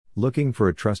Looking for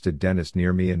a trusted dentist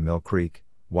near me in Mill Creek,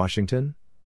 Washington?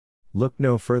 Look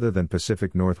no further than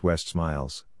Pacific Northwest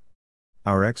Smiles.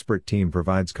 Our expert team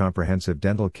provides comprehensive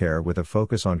dental care with a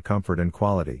focus on comfort and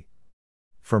quality.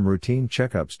 From routine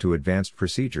checkups to advanced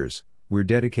procedures, we're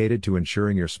dedicated to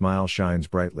ensuring your smile shines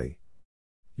brightly.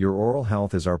 Your oral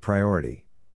health is our priority.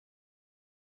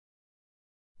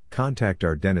 Contact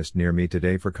our dentist near me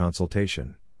today for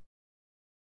consultation.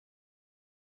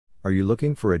 Are you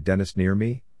looking for a dentist near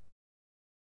me?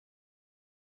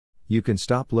 You can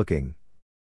stop looking.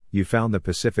 You found the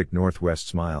Pacific Northwest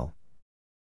Smile.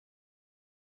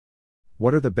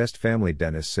 What are the best family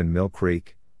dentists in Mill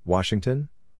Creek, Washington?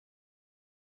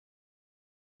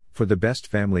 For the best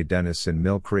family dentists in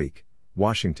Mill Creek,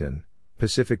 Washington,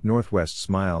 Pacific Northwest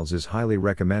Smiles is highly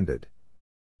recommended.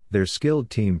 Their skilled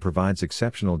team provides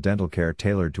exceptional dental care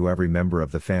tailored to every member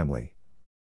of the family.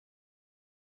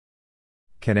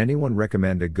 Can anyone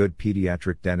recommend a good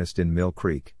pediatric dentist in Mill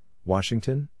Creek,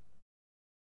 Washington?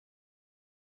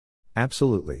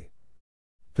 Absolutely.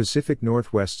 Pacific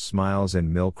Northwest Smiles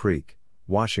in Mill Creek,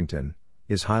 Washington,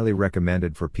 is highly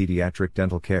recommended for pediatric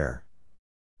dental care.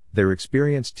 Their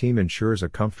experienced team ensures a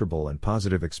comfortable and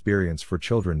positive experience for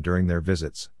children during their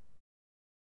visits.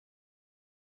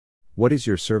 What is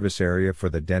your service area for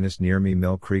the dentist near me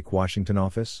Mill Creek, Washington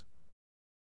office?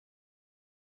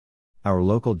 Our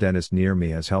local dentist near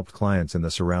me has helped clients in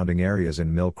the surrounding areas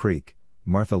in Mill Creek,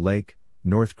 Martha Lake,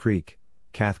 North Creek,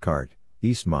 Cathcart,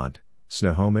 Eastmont,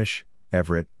 Snohomish,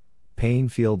 Everett,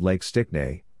 Painfield Lake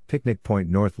Stickney, Picnic Point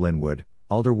North Linwood,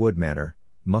 Alderwood Manor,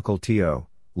 Mukilteo,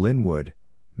 Linwood,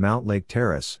 Mount Lake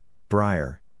Terrace,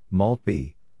 Briar,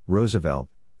 Maltby, Roosevelt,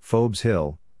 Phobes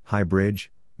Hill, High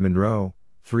Bridge, Monroe,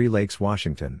 Three Lakes,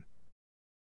 Washington.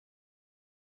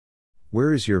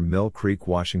 Where is your Mill Creek,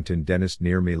 Washington dentist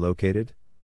near me located?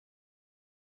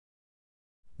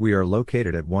 We are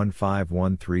located at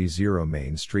 15130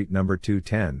 Main Street number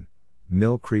 210,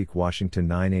 Mill Creek, Washington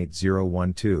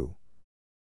 98012.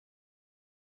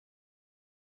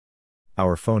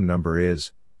 Our phone number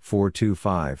is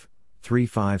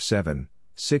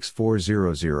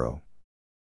 425-357-6400.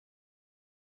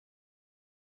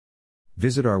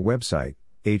 Visit our website,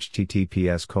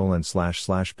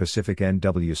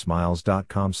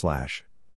 https://pacificnwsmiles.com/.